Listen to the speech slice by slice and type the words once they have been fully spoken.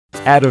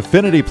At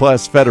Affinity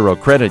Plus Federal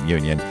Credit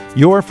Union,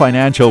 your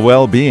financial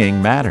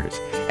well-being matters,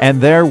 and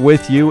they're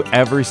with you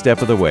every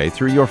step of the way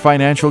through your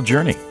financial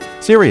journey.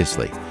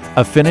 Seriously,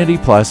 Affinity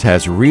Plus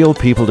has real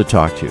people to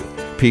talk to,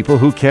 people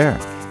who care,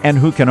 and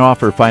who can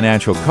offer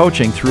financial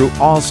coaching through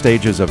all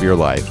stages of your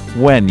life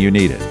when you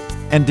need it.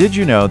 And did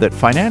you know that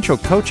financial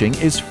coaching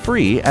is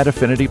free at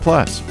Affinity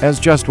Plus as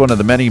just one of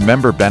the many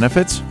member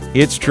benefits?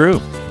 It's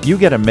true. You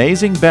get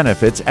amazing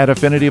benefits at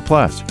Affinity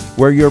Plus,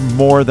 where you're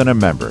more than a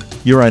member.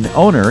 You're an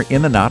owner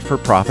in the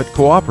not-for-profit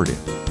cooperative.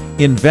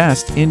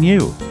 Invest in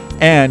you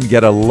and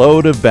get a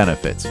load of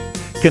benefits.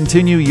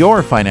 Continue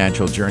your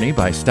financial journey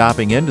by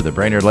stopping into the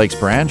Brainerd Lakes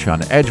branch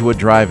on Edgewood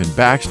Drive in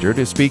Baxter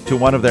to speak to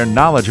one of their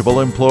knowledgeable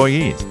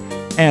employees.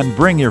 And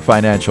bring your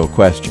financial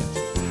questions.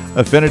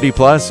 Affinity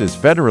Plus is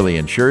federally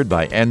insured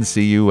by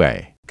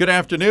NCUA. Good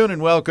afternoon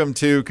and welcome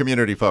to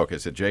Community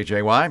Focus at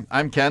JJY.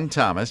 I'm Ken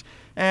Thomas.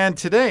 And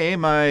today,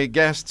 my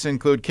guests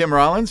include Kim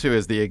Rollins, who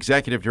is the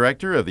Executive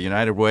Director of the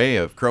United Way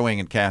of Crow Wing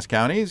and Cass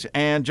Counties,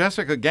 and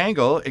Jessica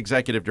Gangle,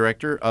 Executive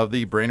Director of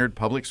the Brainerd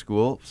Public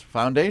Schools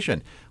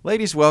Foundation.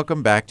 Ladies,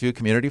 welcome back to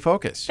Community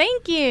Focus.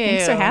 Thank you.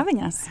 Thanks for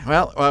having us.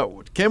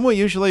 Well, Kim will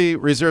usually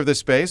reserve this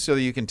space so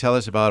that you can tell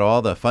us about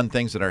all the fun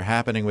things that are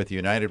happening with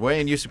United Way,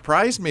 and you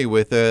surprised me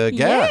with a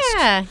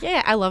guest.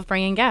 Yeah, I love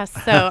bringing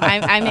guests. So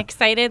I'm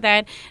excited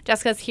that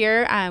Jessica's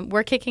here.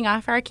 We're kicking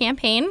off our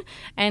campaign,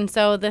 and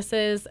so this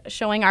is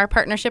showing our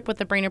partnership with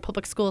the Brainerd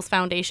Public Schools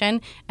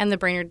Foundation and the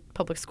Brainerd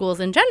Public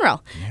Schools in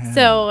general. Yeah.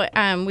 So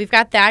we've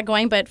got that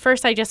going, but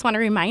first I just want to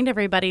remind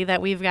everybody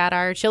that we've got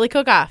our chili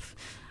cook-off.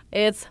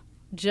 It's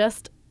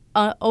just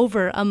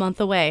over a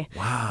month away.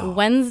 Wow.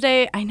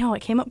 Wednesday, I know,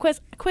 it came up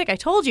quick. I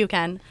told you,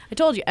 Ken. I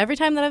told you. Every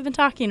time that I've been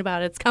talking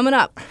about it, it's coming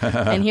up.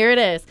 And here it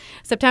is.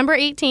 September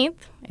 18th.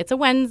 It's a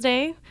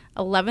Wednesday,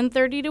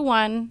 11:30 to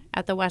 1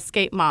 at the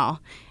Westgate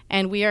Mall.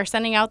 And we are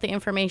sending out the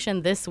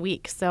information this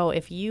week. So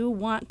if you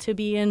want to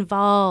be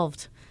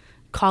involved,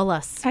 call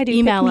us,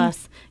 email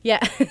us.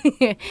 Yeah,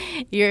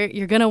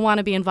 you're going to want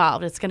to be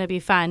involved. It's going to be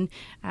fun.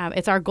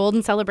 It's our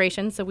golden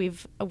celebration. So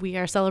we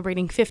are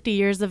celebrating 50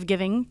 years of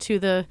giving to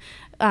the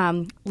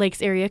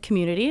Lakes area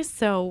communities.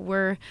 So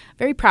we're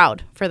very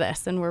proud for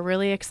this, and we're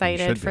really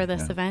excited for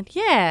this event.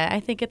 Yeah, I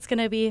think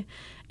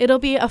it'll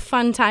be a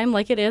fun time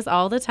like it is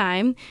all the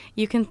time.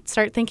 You can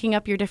start thinking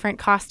up your different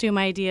costume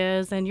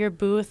ideas and your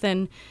booth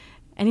and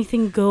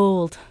anything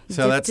gold.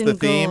 So that's the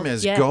theme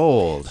is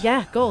gold.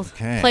 Yeah, gold.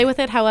 Okay. Play with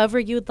it however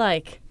you'd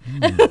like.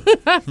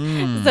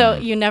 So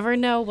you never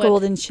know what...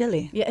 Golden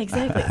chili. Yeah,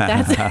 exactly.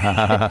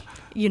 That's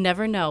you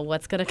never know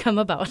what's going to come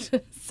about.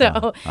 So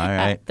all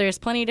right. There's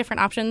plenty of different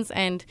options.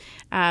 And,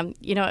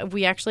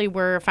 we actually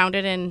were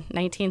founded in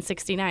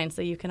 1969.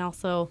 So you can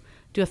also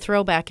do a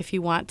throwback if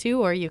you want to,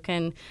 or you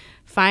can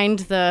find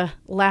the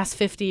last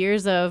 50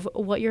 years of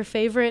what your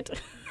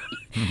favorite...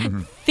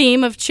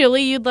 theme of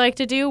chili you'd like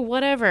to do,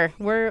 whatever.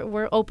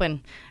 We're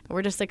open.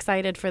 We're just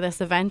excited for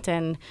this event,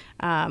 and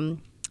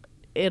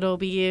it'll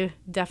be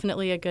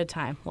definitely a good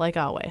time, like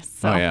always.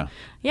 So,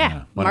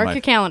 yeah. Mark your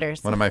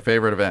calendars. One of my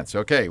favorite events.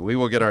 Okay, we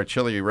will get our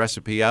chili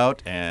recipe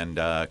out and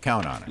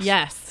count on us.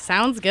 Yes,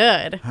 sounds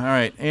good. All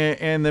right.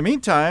 In the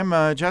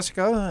meantime,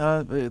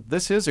 Jessica,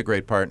 this is a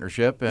great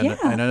partnership, and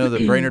I know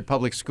the Brainerd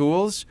Public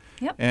Schools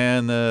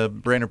and the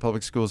Brainerd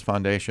Public Schools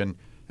Foundation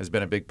has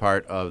been a big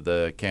part of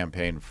the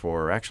campaign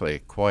for actually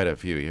quite a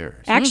few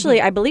years. Actually,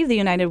 I believe the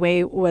United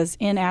Way was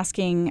in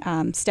asking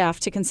staff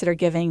to consider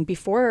giving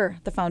before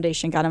the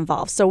foundation got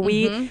involved. So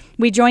we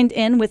joined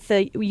in with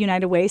the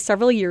United Way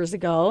several years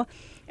ago,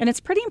 and it's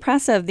pretty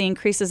impressive the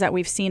increases that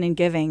we've seen in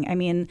giving. I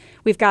mean,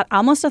 we've got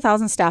almost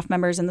 1,000 staff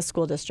members in the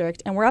school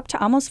district, and we're up to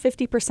almost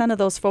 50% of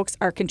those folks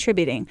are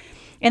contributing.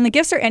 And the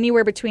gifts are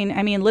anywhere between,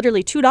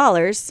 literally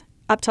 $2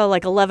 up to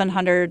like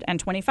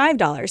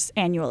 $1,125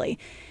 annually.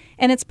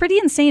 And it's pretty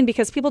insane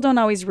because people don't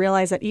always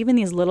realize that even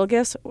these little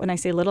gifts, when I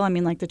say little, I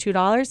mean like the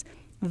 $2,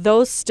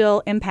 those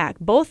still impact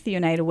both the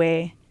United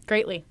Way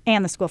greatly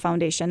and the school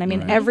foundation.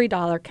 Every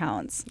dollar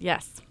counts.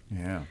 Yes.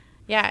 Yeah.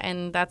 Yeah,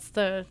 and that's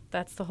the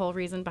whole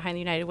reason behind the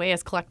United Way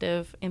is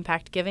collective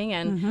impact giving,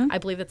 and I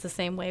believe it's the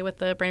same way with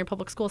the Brainerd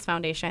Public Schools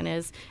Foundation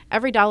is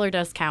every dollar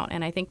does count,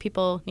 and I think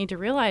people need to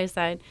realize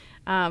that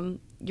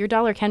your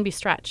dollar can be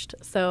stretched.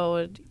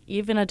 So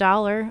even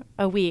 $1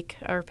 a week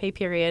or pay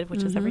period,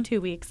 which is every 2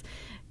 weeks,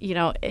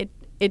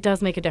 it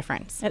does make a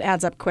difference. It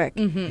adds up quick.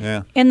 Mm-hmm.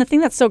 Yeah. And the thing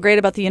that's so great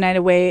about the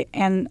United Way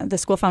and the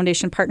school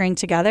foundation partnering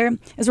together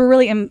is we're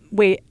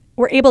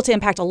able to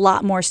impact a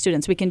lot more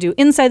students. We can do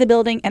inside the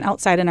building and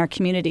outside in our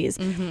communities.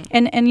 Mm-hmm.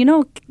 And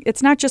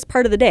it's not just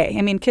part of the day.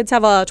 Kids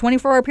have a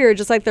 24-hour period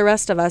just like the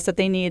rest of us that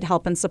they need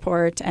help and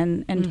support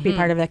and to be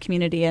part of that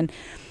community.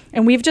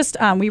 And we've just,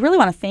 we really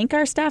want to thank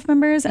our staff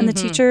members and the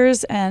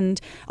teachers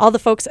and all the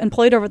folks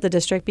employed over at the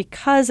district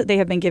because they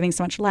have been giving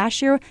so much.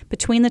 Last year,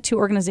 between the two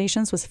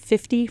organizations was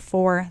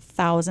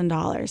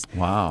 $54,000.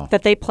 Wow.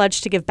 That they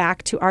pledged to give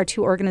back to our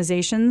two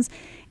organizations.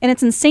 And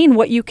it's insane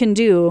what you can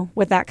do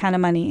with that kind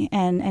of money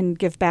and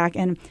give back.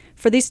 And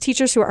for these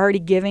teachers who are already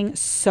giving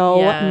so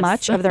Yes.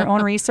 much of their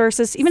own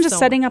resources, even just So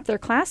setting up their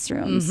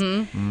classrooms,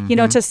 you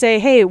know, to say,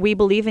 hey, we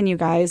believe in you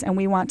guys and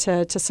we want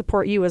to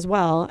support you as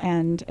well.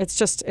 And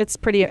it's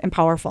pretty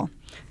powerful.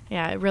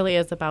 Yeah, it really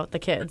is about the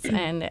kids,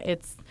 and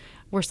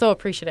we're so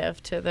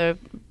appreciative to the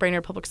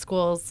Brainerd Public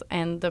Schools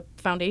and the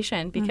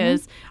foundation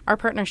because our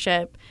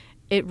partnership,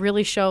 it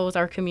really shows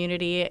our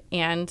community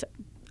and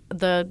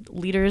the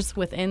leaders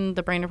within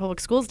the Brainerd Public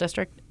Schools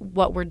District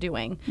what we're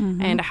doing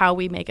and how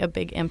we make a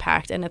big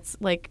impact. And it's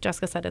like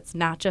Jessica said, it's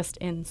not just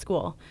in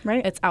school,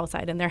 Right. It's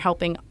outside, and they're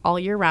helping all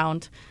year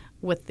round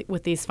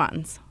with these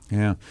funds.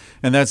 Yeah,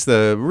 and that's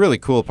the really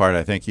cool part.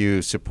 I think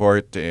you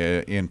support,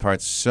 in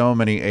part, so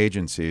many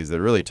agencies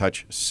that really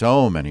touch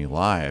so many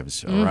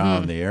lives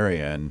around the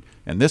area,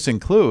 and this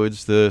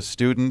includes the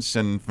students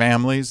and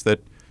families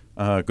that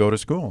go to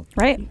school.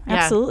 Right. Yeah,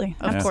 Absolutely.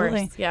 of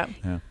Absolutely. course, yeah.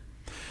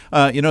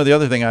 You know, the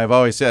other thing I've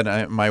always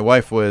said, my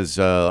wife was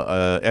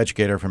an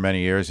educator for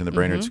many years in the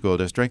Brainerd School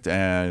District,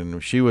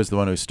 and she was the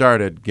one who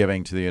started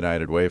giving to the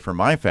United Way for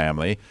my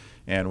family.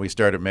 And we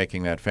started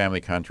making that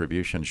family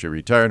contribution. She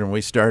retired, and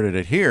we started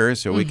it here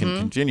so we can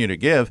continue to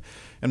give.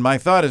 And my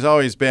thought has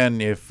always been,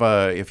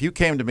 if you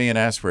came to me and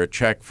asked for a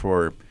check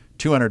for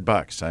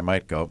 $200, I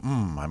might go,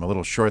 I'm a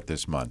little short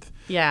this month.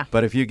 Yeah.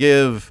 But if you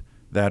give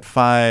that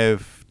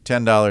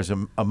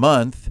 $5-10 a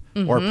month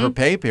or per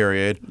pay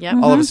period, Yep.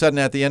 all of a sudden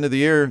at the end of the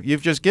year,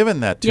 you've just given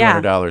that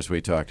 $200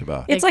 we talked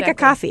about. It's like a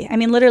Exactly. coffee. I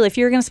mean, literally, if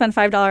you're going to spend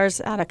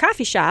 $5 at a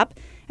coffee shop,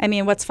 I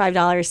mean, what's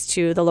 $5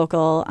 to the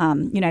local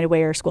United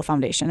Way or school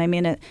foundation? I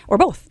mean, or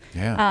both.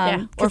 Yeah.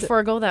 Yeah, or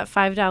forego that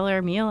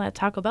 $5 meal at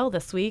Taco Bell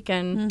this week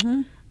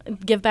and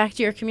give back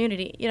to your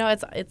community. You know,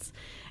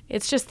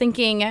 it's just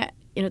thinking.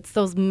 You know, it's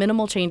those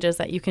minimal changes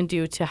that you can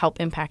do to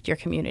help impact your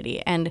community,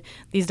 and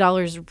these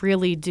dollars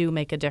really do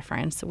make a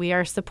difference. We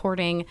are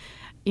supporting,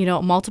 you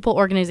know, multiple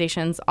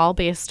organizations, all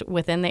based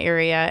within the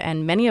area,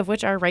 and many of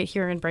which are right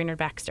here in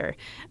Brainerd-Baxter.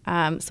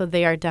 So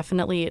they are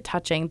definitely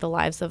touching the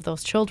lives of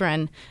those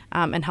children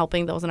and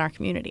helping those in our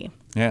community.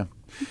 Yeah.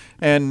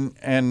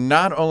 And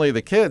not only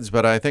the kids,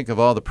 but I think of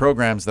all the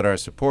programs that are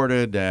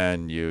supported,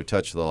 and you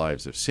touch the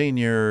lives of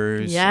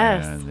seniors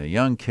Yes. and the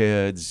young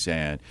kids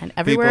and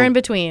everywhere people- in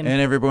between.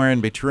 And everywhere in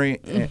between.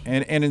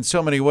 And in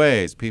so many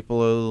ways,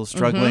 people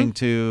struggling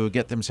to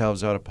get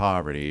themselves out of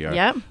poverty, or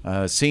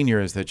Yep.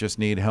 Seniors that just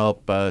need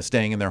help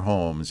staying in their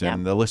homes, and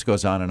Yep. the list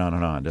goes on and on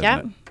and on, doesn't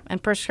Yep. it?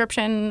 And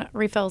prescription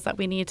refills that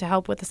we need to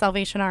help with the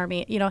Salvation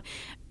Army. You know,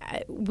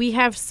 we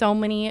have so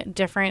many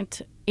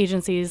different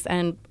agencies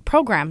and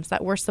programs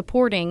that we're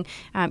supporting.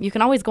 You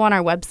can always go on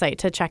our website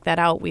to check that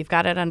out. We've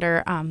got it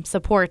under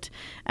support.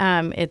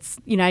 It's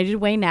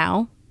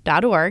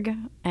unitedwaynow.org,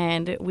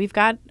 and we've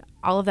got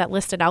all of that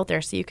listed out there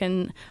so you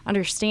can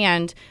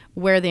understand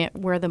where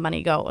the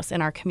money goes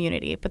in our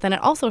community. But then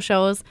it also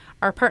shows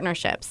our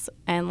partnerships,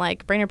 and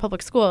like Brainerd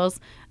Public Schools,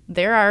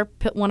 they're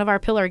one of our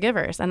pillar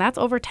givers, and that's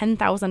over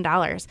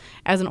 $10,000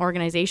 as an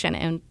organization.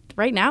 And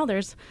right now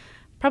there's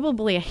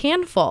probably a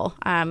handful,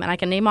 and I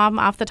can name them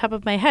off the top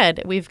of my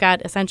head. We've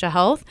got Essentia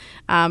Health,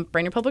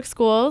 Brainerd Public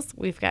Schools,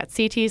 we've got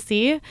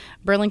CTC,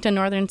 Burlington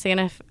Northern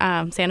Santa Fe.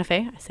 I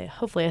say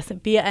hopefully I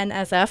said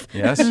BNSF.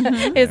 Yes.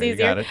 is You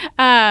got easier.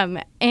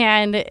 it.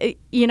 And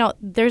you know,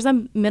 there's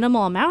a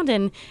minimal amount,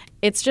 and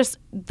it's just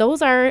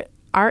those are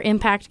our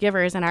impact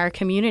givers in our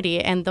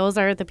community, and those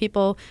are the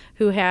people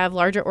who have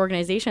larger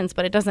organizations.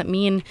 But it doesn't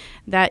mean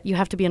that you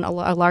have to be in a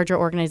larger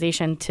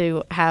organization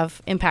to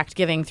have impact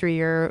giving through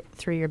your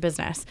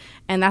business.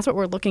 And that's what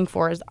we're looking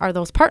for are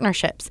those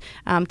partnerships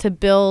to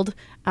build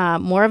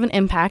more of an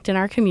impact in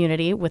our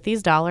community with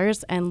these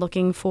dollars, and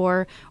looking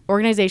for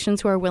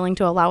organizations who are willing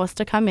to allow us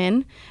to come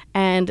in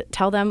and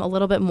tell them a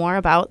little bit more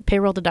about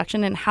payroll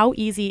deduction and how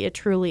easy it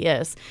truly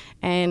is,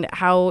 and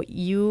how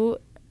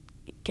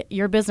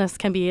your business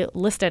can be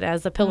listed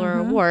as a pillar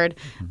award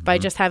by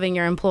just having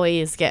your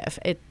employees give.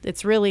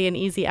 It's really an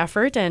easy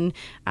effort, and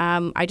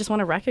I just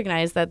want to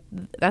recognize that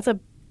that's a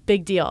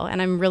big deal,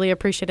 and I'm really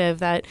appreciative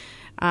that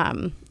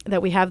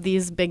that we have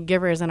these big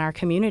givers in our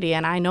community,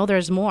 and I know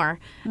there's more.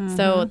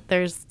 So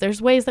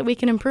there's ways that we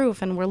can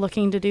improve, and we're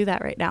looking to do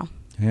that right now.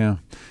 Yeah.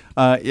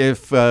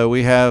 If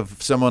we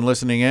have someone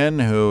listening in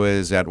who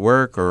is at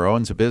work or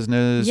owns a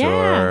business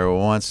or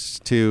wants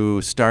to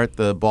start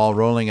the ball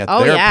rolling at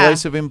their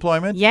place of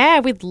employment?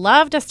 Yeah, we'd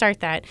love to start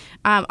that.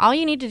 All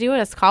you need to do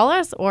is call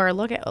us or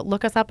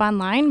look us up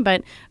online,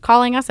 but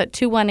calling us at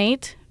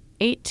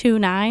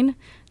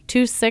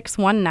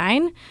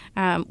 218-829-2619.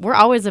 We're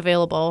always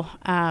available.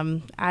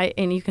 And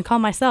you can call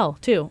my cell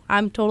too.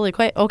 I'm totally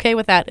quite okay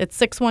with that. It's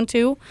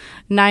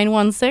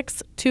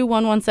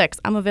 612-916-2116.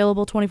 I'm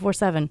available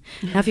 24/7.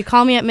 Now, if you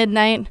call me at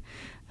midnight,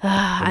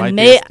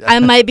 I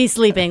might be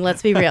sleeping.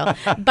 Let's be real,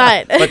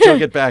 but you'll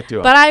get back to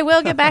them. But I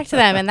will get back to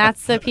them, and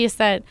that's the piece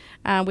that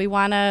we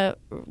want to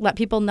let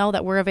people know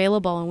that we're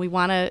available, and we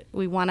want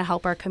to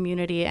help our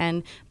community,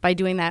 and by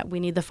doing that, we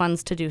need the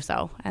funds to do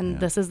so. And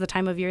this is the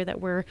time of year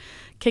that we're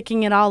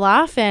kicking it all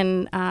off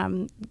and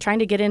trying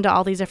to get into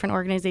all these different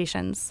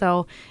organizations.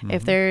 So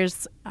if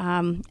there's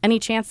any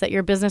chance that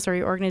your business or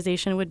your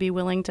organization would be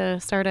willing to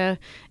start a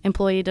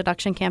employee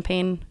deduction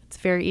campaign, it's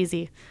very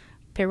easy.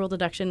 Payroll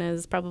deduction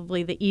is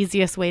probably the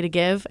easiest way to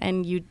give,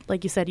 and you,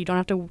 like you said, you don't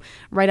have to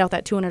write out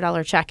that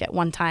 $200 check at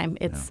one time.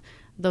 It's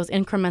those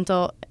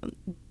incremental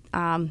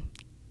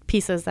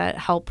pieces that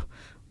help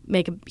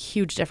make a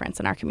huge difference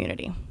in our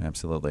community.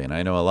 Absolutely. And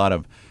I know a lot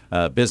of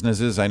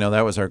businesses, I know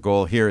that was our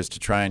goal here, is to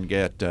try and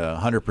get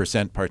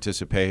 100%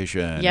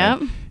 participation.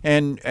 Yep.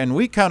 And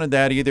we counted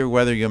that either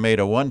whether you made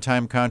a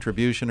one-time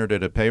contribution or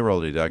did a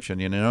payroll deduction,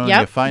 and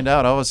you find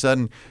out all of a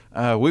sudden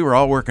we were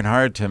all working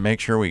hard to make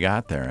sure we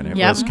got there, and it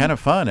was kind of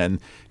fun. And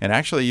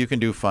actually you can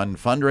do fun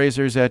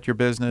fundraisers at your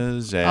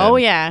business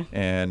and,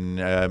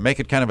 and make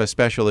it kind of a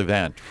special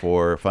event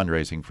for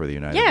fundraising for the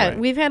United Way. Yeah,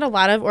 we've had a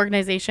lot of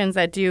organizations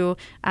that do,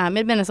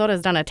 Mid-Minnesota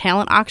has done a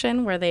talent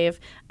auction where they've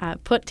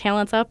put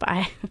talents up.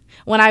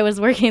 When I was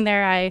working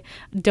there, I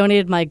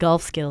donated my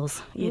golf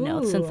skills,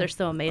 since they're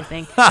so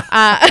amazing.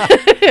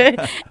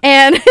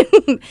 And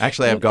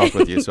actually, I have golfed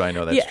with you, so I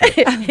know that's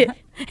true.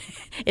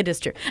 It is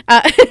true.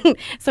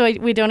 So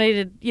we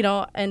donated,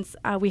 and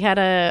we had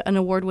an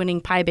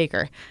award-winning pie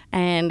baker,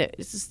 and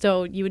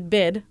so you would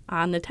bid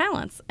on the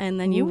talents, and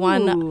then you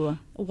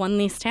won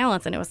these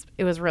talents, and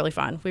it was really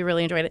fun. We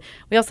really enjoyed it.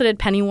 We also did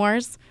Penny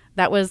Wars.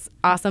 That was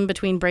awesome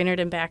between Brainerd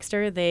and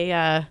Baxter.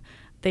 It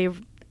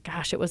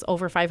was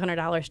over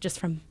 $500 just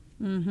from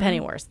Penny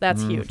Wars.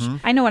 That's huge.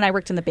 I know when I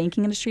worked in the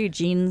banking industry,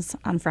 jeans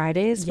on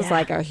Fridays was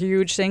like a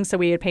huge thing. So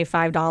we would pay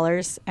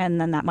 $5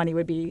 and then that money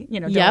would be,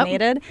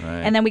 donated. Right.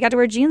 And then we got to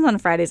wear jeans on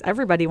Fridays.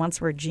 Everybody wants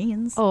to wear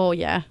jeans. Oh,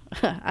 yeah.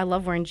 I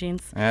love wearing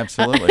jeans.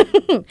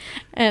 Absolutely.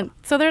 And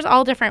so there's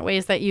all different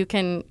ways that you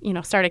can,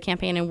 start a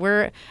campaign, and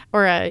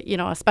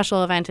a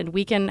special event, and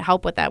we can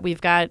help with that.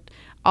 We've got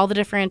all the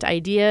different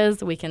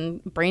ideas. We can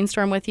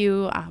brainstorm with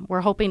you. We're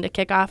hoping to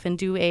kick off and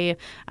do a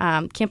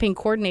campaign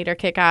coordinator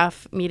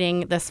kickoff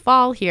meeting this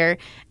fall here,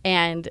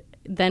 and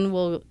then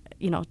we'll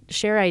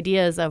share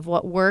ideas of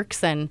what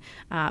works and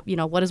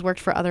what has worked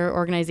for other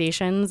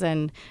organizations.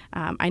 And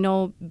I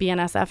know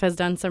BNSF has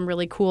done some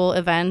really cool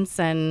events,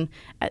 and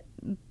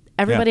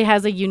everybody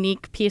has a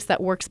unique piece that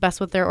works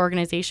best with their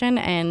organization,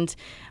 and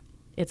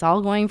it's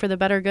all going for the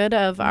better good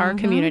of our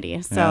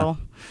community. So. Yeah.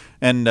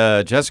 And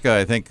Jessica,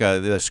 I think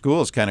the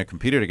schools kind of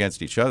competed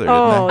against each other,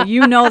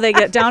 didn't they? They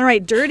get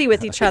downright dirty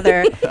with each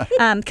other.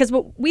 Because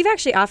we've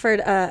actually offered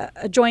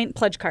a joint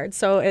pledge card,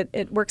 so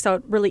it works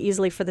out really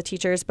easily for the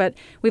teachers. But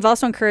we've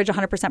also encouraged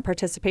 100%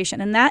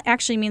 participation. And that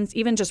actually means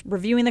even just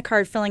reviewing the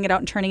card, filling it out,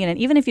 and turning it in.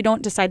 Even if you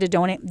don't decide to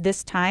donate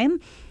this time,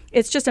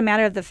 it's just a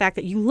matter of the fact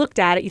that you looked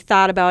at it, you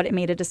thought about it,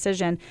 made a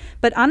decision.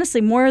 But honestly,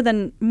 more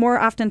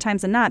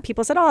oftentimes than not,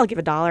 people said, I'll give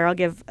 $1, I'll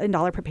give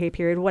 $1 per pay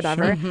period,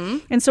 whatever. Sure.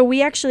 And so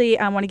we actually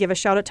want to give a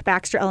shout out to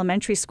Baxter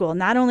Elementary School.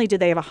 Not only do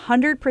they have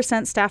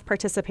 100% staff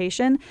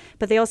participation,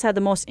 but they also had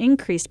the most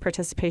increased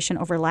participation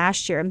over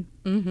last year.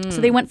 So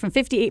they went from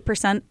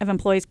 58% of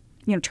employees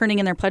turning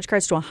in their pledge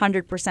cards to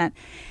 100%.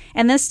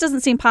 And this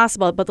doesn't seem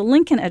possible, but the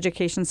Lincoln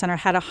Education Center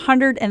had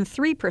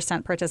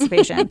 103%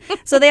 participation.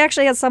 So they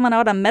actually had someone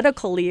out on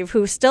medical leave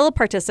who still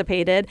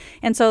participated.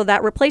 And so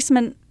that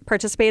replacement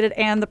participated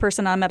and the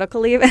person on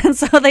medical leave. And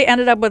so they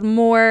ended up with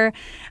more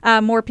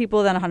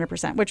people than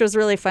 100%, which was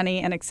really funny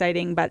and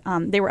exciting. But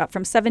they were up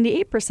from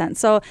 78%.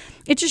 So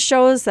it just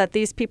shows that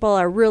these people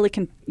are really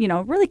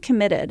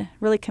committed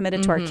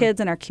to our kids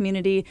and our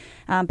community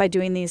by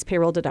doing these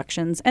payroll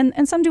deductions.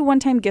 And some do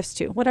one-time gifts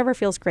too, whatever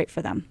feels great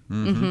for them.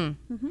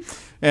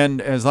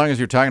 And as long as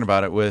you're talking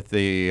about it with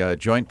the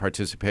joint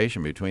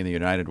participation between the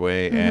United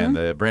Way and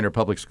the Brainerd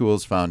Public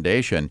Schools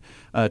Foundation,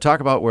 talk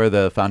about where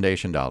the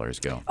foundation dollars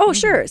go. Oh,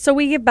 sure. So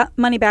we give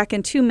money back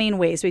in two main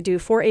ways. We do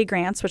 4A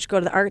grants, which go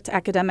to the arts,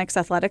 academics,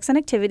 athletics, and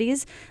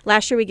activities.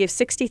 Last year, we gave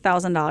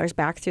 $60,000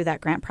 back through that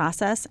grant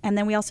process. And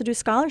then we also do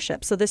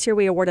scholarships. So this year,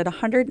 we awarded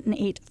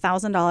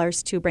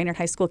 $108,000 to Brainerd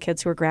High School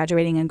kids who are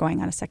graduating and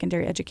going on a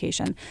secondary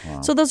education.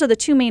 Wow. So those are the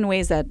two main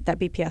ways that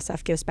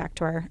BPSF gives back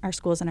to our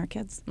schools and our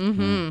kids.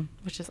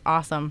 Which is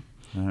awesome.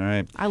 All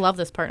right. I love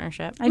this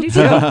partnership. I do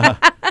too.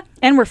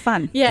 And we're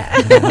fun.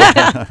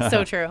 Yeah.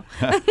 So true.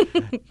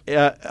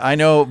 I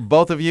know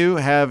both of you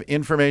have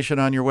information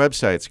on your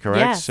websites, correct?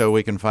 Yes. So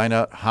we can find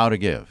out how to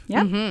give.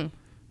 Yeah.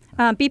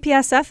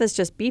 BPSF is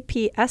just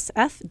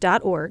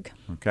bpsf.org.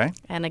 Okay.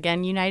 And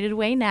again,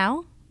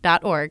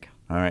 UnitedWayNow.org.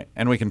 All right.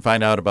 And we can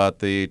find out about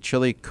the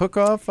chili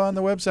cook-off on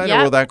the website, Yep.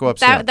 or will that go up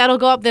soon? That'll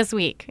go up this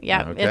week.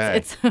 Yeah. Okay.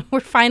 It's we're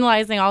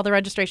finalizing all the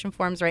registration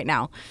forms right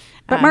now.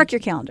 But mark your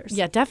calendars.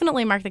 Yeah,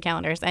 definitely mark the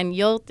calendars. And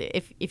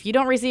if you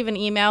don't receive an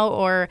email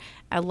or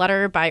a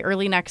letter by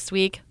early next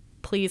week,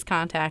 please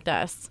contact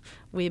us.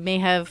 We may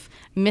have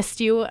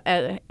missed you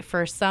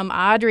for some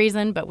odd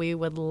reason, but we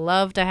would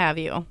love to have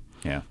you.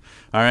 Yeah.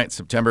 All right,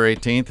 September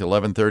 18th,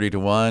 11:30 to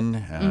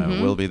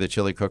 1 will be the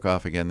chili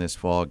cook-off again this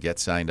fall. Get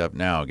signed up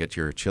now. Get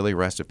your chili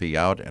recipe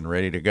out and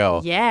ready to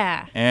go.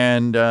 Yeah.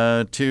 And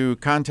to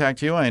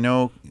contact you, I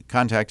know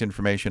contact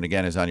information,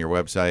 again, is on your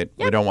website.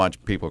 Yep. We don't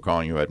want people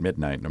calling you at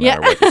midnight, no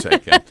matter what you say,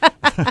 Kim.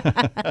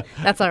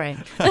 That's all right.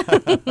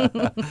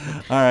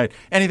 All right.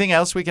 Anything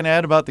else we can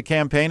add about the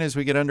campaign as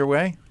we get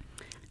underway?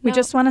 We No.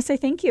 just want to say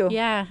thank you.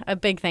 Yeah, a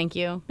big thank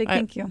you. Big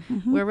thank you.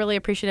 We're really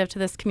appreciative to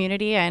this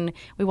community, and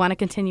we want to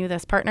continue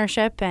this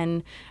partnership.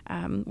 And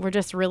we're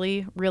just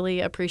really,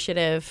 really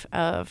appreciative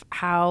of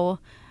how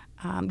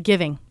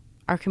giving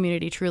our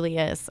community truly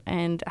is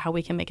and how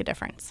we can make a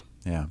difference.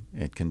 Yeah,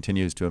 it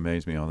continues to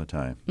amaze me all the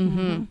time.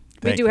 Mm-hmm.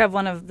 We do have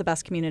one of the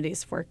best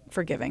communities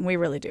for giving. We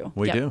really do.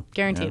 We Yep, do.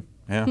 guaranteed.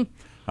 Yeah.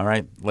 All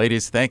right,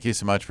 ladies, thank you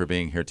so much for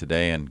being here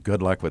today, and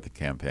good luck with the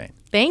campaign.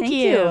 Thank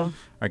you.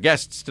 Our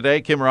guests today,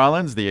 Kim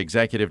Rollins, the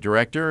Executive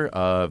Director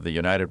of the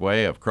United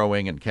Way of Crow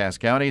Wing and Cass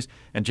Counties,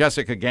 and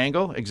Jessica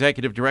Gangle,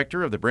 Executive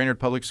Director of the Brainerd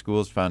Public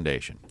Schools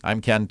Foundation.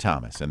 I'm Ken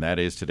Thomas, and that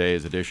is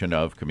today's edition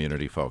of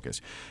Community Focus.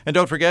 And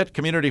don't forget,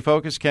 Community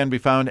Focus can be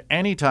found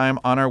anytime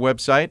on our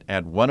website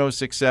at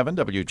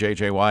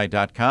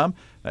 1067wjjy.com.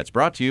 That's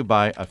brought to you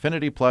by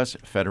Affinity Plus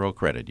Federal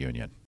Credit Union.